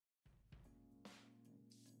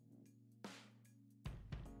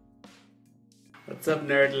What's up,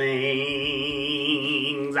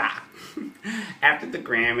 nerdlings? After the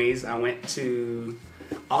Grammys, I went to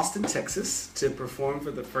Austin, Texas to perform for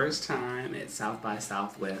the first time at South by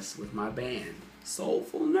Southwest with my band,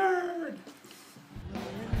 Soulful Nerd.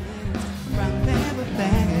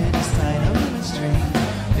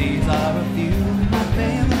 These are a few of my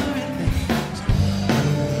favorite things.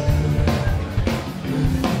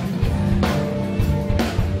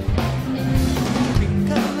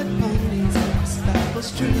 Green-colored ponies, sparkle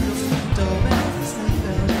strudels, doorbells and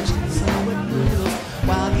sleigh-bells, so with noodles,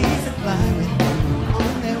 wild geese that fly with the moon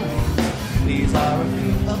on their wings. These are a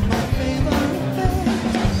few of my favorite things.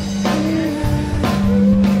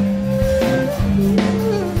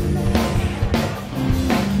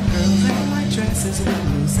 Girls in white dresses with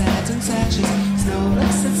blue satin sashes,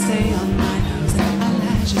 snowflakes that stay on my nose and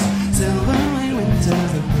eyelashes, silver rain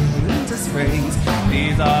winters and winter springs.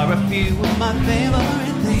 These are a few of my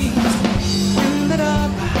favorite things. When the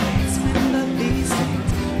dog bites, when the bee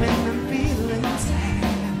stings, when I'm feeling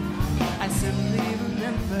sad, I simply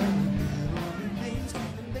remember things,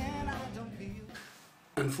 and then I don't feel.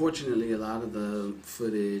 Unfortunately, a lot of the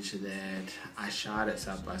footage that I shot at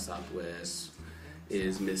South by Southwest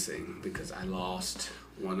is missing because I lost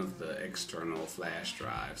one of the external flash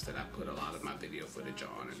drives that I put a lot of my video footage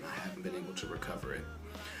on, and I haven't been able to recover it.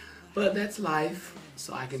 But that's life,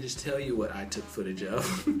 so I can just tell you what I took footage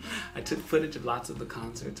of. I took footage of lots of the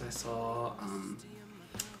concerts I saw.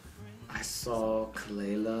 I saw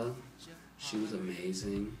Kalela, she was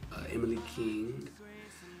amazing. Emily King,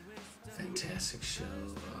 fantastic show.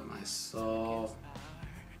 I saw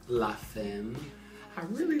La Femme. I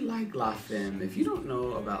really like La Femme. If you don't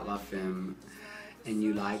know about La Femme and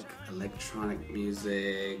you like electronic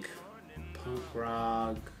music, punk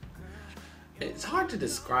rock, it's hard to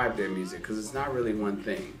describe their music because it's not really one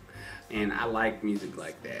thing. And I like music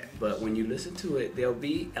like that. But when you listen to it, there'll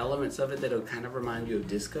be elements of it that'll kind of remind you of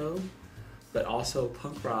disco, but also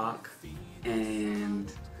punk rock.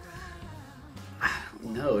 And I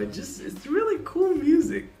don't know, it's really cool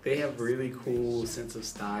music. They have really cool sense of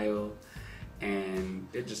style, and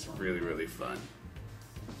they're just really, really fun.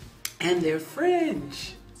 And they're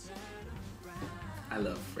French. I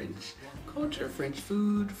love French culture, French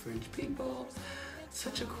food, French people.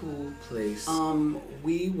 Such a cool place.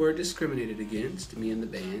 We were discriminated against, me and the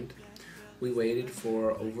band. We waited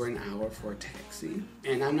for over an hour for a taxi.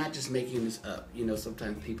 And I'm not just making this up. You know,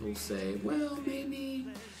 sometimes people say, well, maybe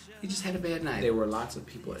you just had a bad night. There were lots of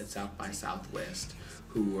people at South by Southwest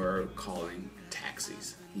who were calling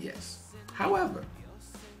taxis, yes. However,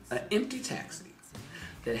 an empty taxi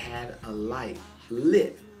that had a light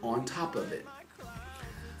lit on top of it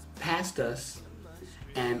passed us,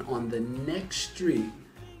 and on the next street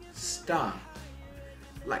stopped.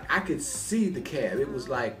 Like, I could see the cab. It was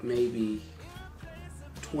like maybe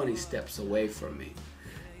 20 steps away from me.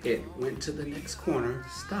 It went to the next corner,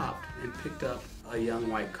 stopped, and picked up a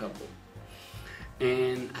young white couple.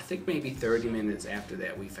 And I think maybe 30 minutes after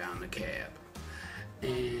that, we found the cab.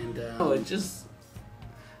 And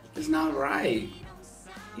it's not right.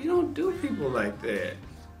 You don't do people like that.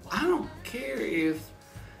 I don't care if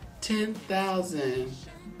 10,000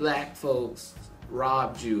 black folks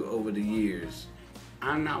robbed you over the years.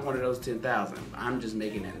 I'm not one of those 10,000. I'm just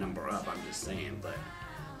making that number up, I'm just saying. But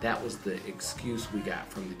that was the excuse we got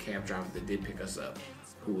from the cab driver that did pick us up,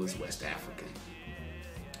 who was West African.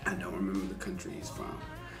 I don't remember the country he's from.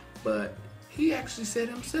 But he actually said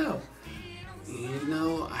himself, you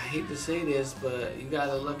know, I hate to say this, but you guys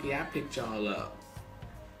are lucky I picked y'all up.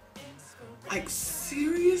 Like,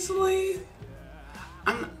 seriously?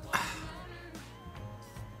 I'm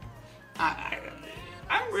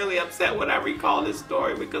really upset when I recall this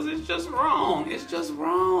story because it's just wrong. It's just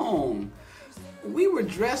wrong. We were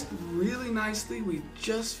dressed really nicely. We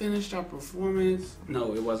just finished our performance.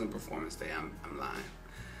 No, it wasn't performance day. I'm lying.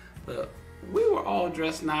 But we were all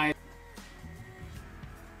dressed nice.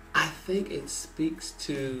 I think it speaks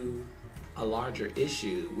to a larger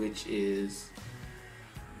issue, which is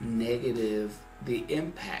the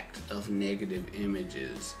impact of negative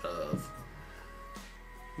images of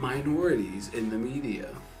minorities in the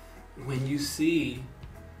media. When you see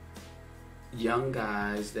young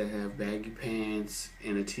guys that have baggy pants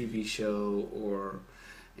in a TV show or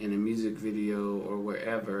in a music video or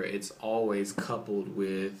wherever, it's always coupled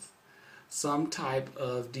with some type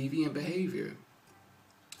of deviant behavior.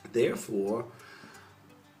 Therefore,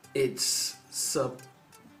 it's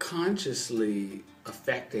subconsciously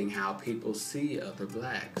affecting how people see other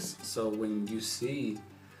blacks. So when you see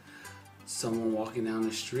someone walking down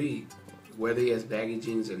the street, whether he has baggy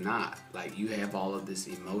jeans or not, like, you have all of this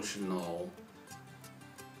emotional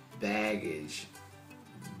baggage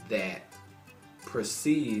that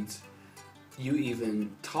precedes you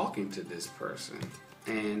even talking to this person.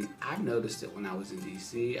 And I've noticed it when I was in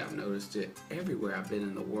DC. I've noticed it everywhere I've been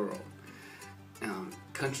in the world.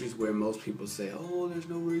 Countries where most people say, oh, there's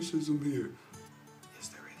no racism here. Yes,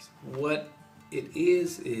 there is. What it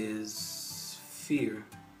is fear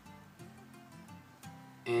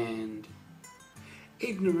and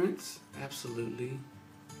ignorance, absolutely.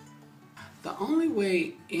 The only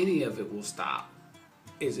way any of it will stop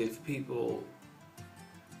is if people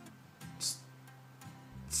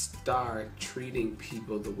start treating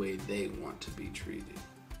people the way they want to be treated.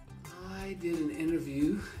 I did an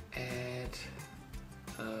interview at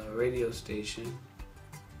a radio station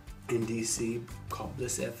in DC called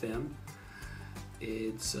Bliss FM.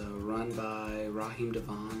 It's run by Raheem,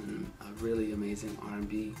 DeVaughn, a really amazing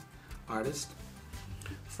R&B artist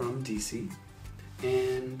from DC.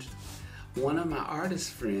 And one of my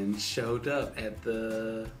artist friends showed up at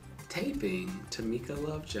the taping, Tamika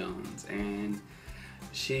Love Jones, and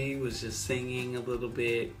she was just singing a little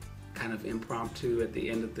bit, kind of impromptu at the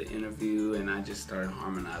end of the interview, and I just started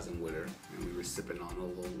harmonizing with her, and we were sipping on a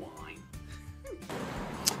little wine.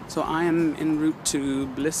 So I am en route to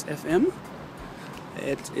Bliss FM.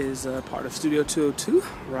 It is a part of Studio 202,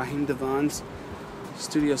 Raheem DeVaughon's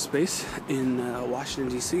studio space in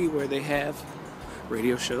Washington, D.C., where they have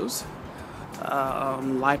radio shows,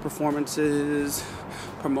 live performances,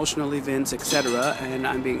 promotional events, etc. And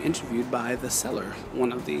I'm being interviewed by the Cellar,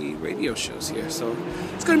 one of the radio shows here. So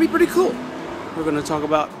it's going to be pretty cool. We're going to talk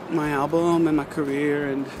about my album and my career,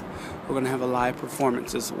 and we're going to have a live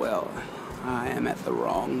performance as well. I am at the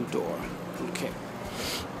wrong door. Okay.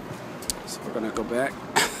 So we're going to go back.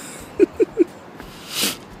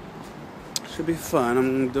 Should be fun.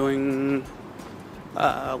 I'm doing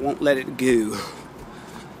Won't Let It Go,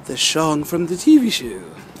 the song from the TV show.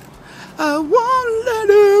 I won't let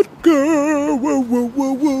it go. Whoa, whoa,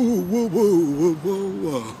 whoa, whoa, whoa, whoa, whoa,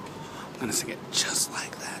 whoa. I'm gonna sing it just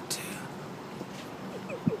like that too.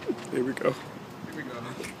 Here we go. Here we go.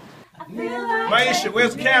 Maisha,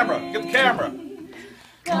 where's the camera? Get the camera.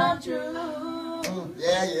 Come true.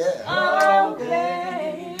 Yeah. Oh,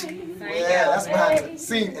 babe. Yeah, that's behind the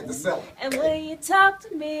scene at the Cellar. And when you talk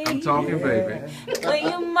to me, I'm talking, baby. when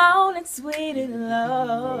you moan and sweet and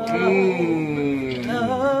low.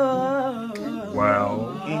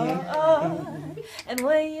 Wow. And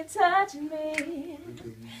when you're touching me,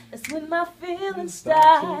 that's when my feelings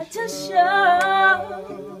start to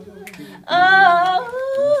show.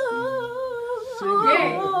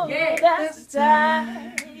 That's the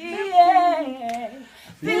time. Yeah.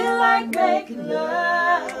 Feel like making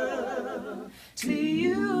love to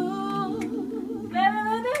you.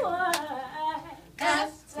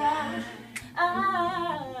 That's the time.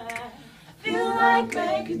 I feel like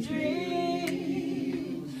making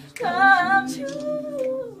dreams come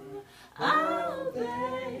true. Oh,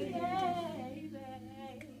 baby.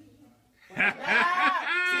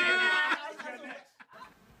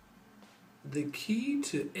 The key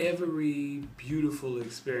to every beautiful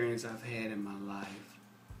experience I've had in my life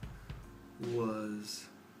was,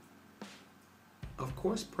 of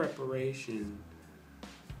course, preparation,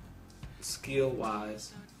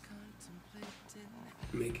 skill-wise,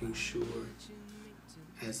 making sure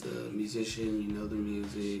as a musician you know the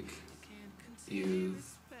music,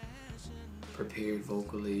 you've prepared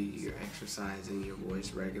vocally, you're exercising your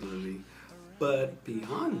voice regularly. But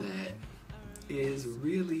beyond that is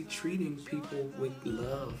really treating people with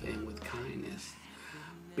love and with kindness,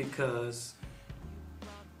 because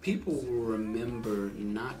people will remember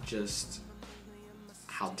not just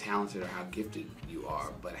how talented or how gifted you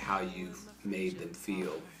are, but how you've made them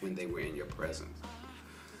feel when they were in your presence.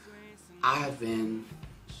 I have been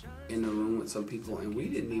in the room with some people and we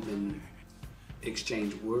didn't even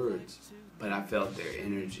exchange words, but I felt their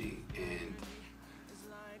energy and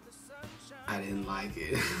I didn't like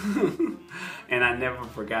it. And I never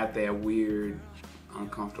forgot that weird,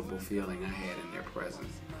 uncomfortable feeling I had in their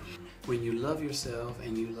presence. When you love yourself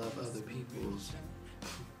and you love other people,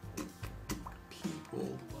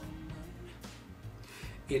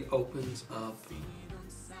 it opens up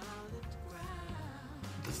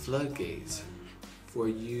the floodgates for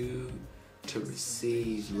you to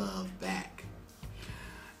receive love back.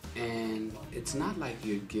 And it's not like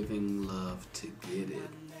you're giving love to get it,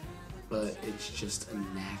 but it's just a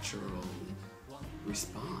natural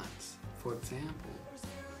response. For example,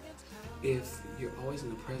 if you're always in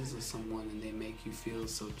the presence of someone and they make you feel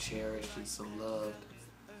so cherished and so loved,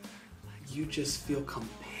 you just feel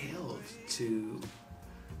compelled to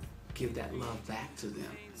give that love back to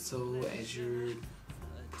them. So as you're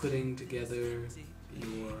putting together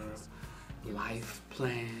your life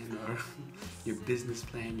plan or your business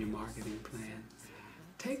plan, your marketing plan.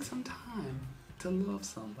 Take some time to love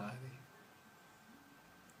somebody.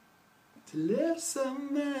 To love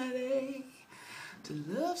somebody. To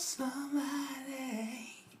love somebody.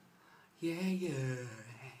 Yeah, yeah.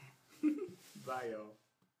 Bye, y'all.